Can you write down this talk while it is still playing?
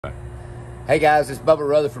Hey guys, it's Bubba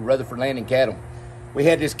Rutherford, Rutherford Land and Cattle. We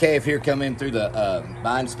had this calf here come in through the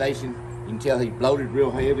buying station. You can tell he's bloated real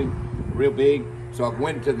heavy, real big. So I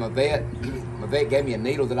went to my vet. My vet gave me a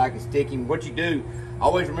needle that I can stick him. What you do,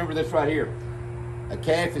 always remember this right here. A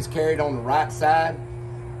calf is carried on the right side.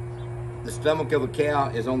 The stomach of a cow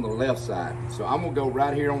is on the left side. So I'm gonna go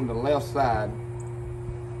right here on the left side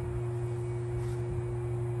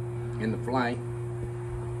in the flank.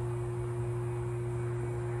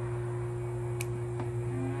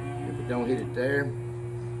 If it don't hit it there,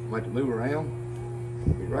 I might have to move around.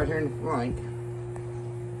 Get right here in the flank.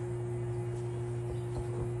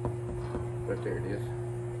 Right there it is.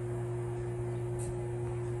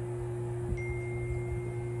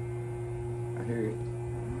 I hear it.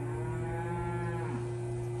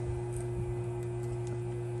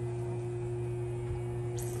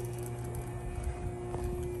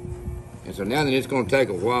 And so now that it's going to take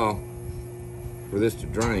a while for this to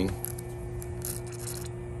drain.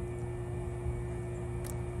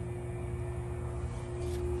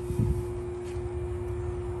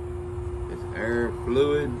 It's air,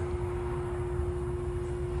 fluid.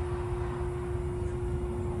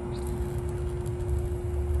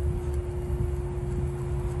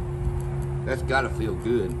 That's got to feel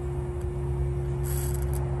good.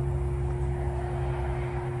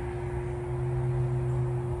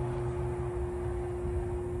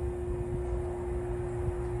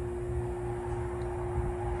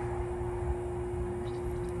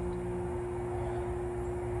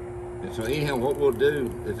 And so anyhow, what we'll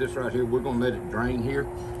do is this right here, we're gonna let it drain here.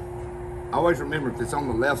 Always remember, if it's on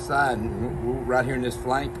the left side, we're right here in this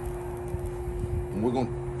flank, and we're gonna,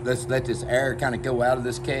 let's let this air kind of go out of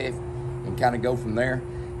this calf and kind of go from there.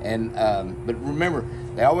 And but remember,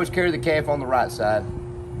 they always carry the calf on the right side,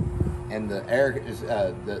 and the air is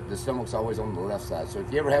the stomach's always on the left side. So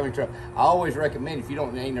if you ever have any trouble, I always recommend, if you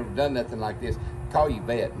ain't never done nothing like this, call your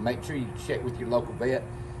vet and make sure you check with your local vet.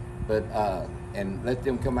 But and let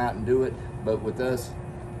them come out and do it. But with us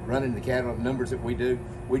running the cattle numbers that we do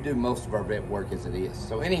most of our vet work as it is.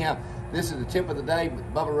 So anyhow, this is the tip of the day with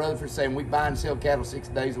Bubba Rutherford saying we buy and sell cattle 6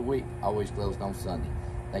 days a week, always closed on Sunday.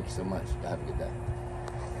 Thank you so much. Have a good day.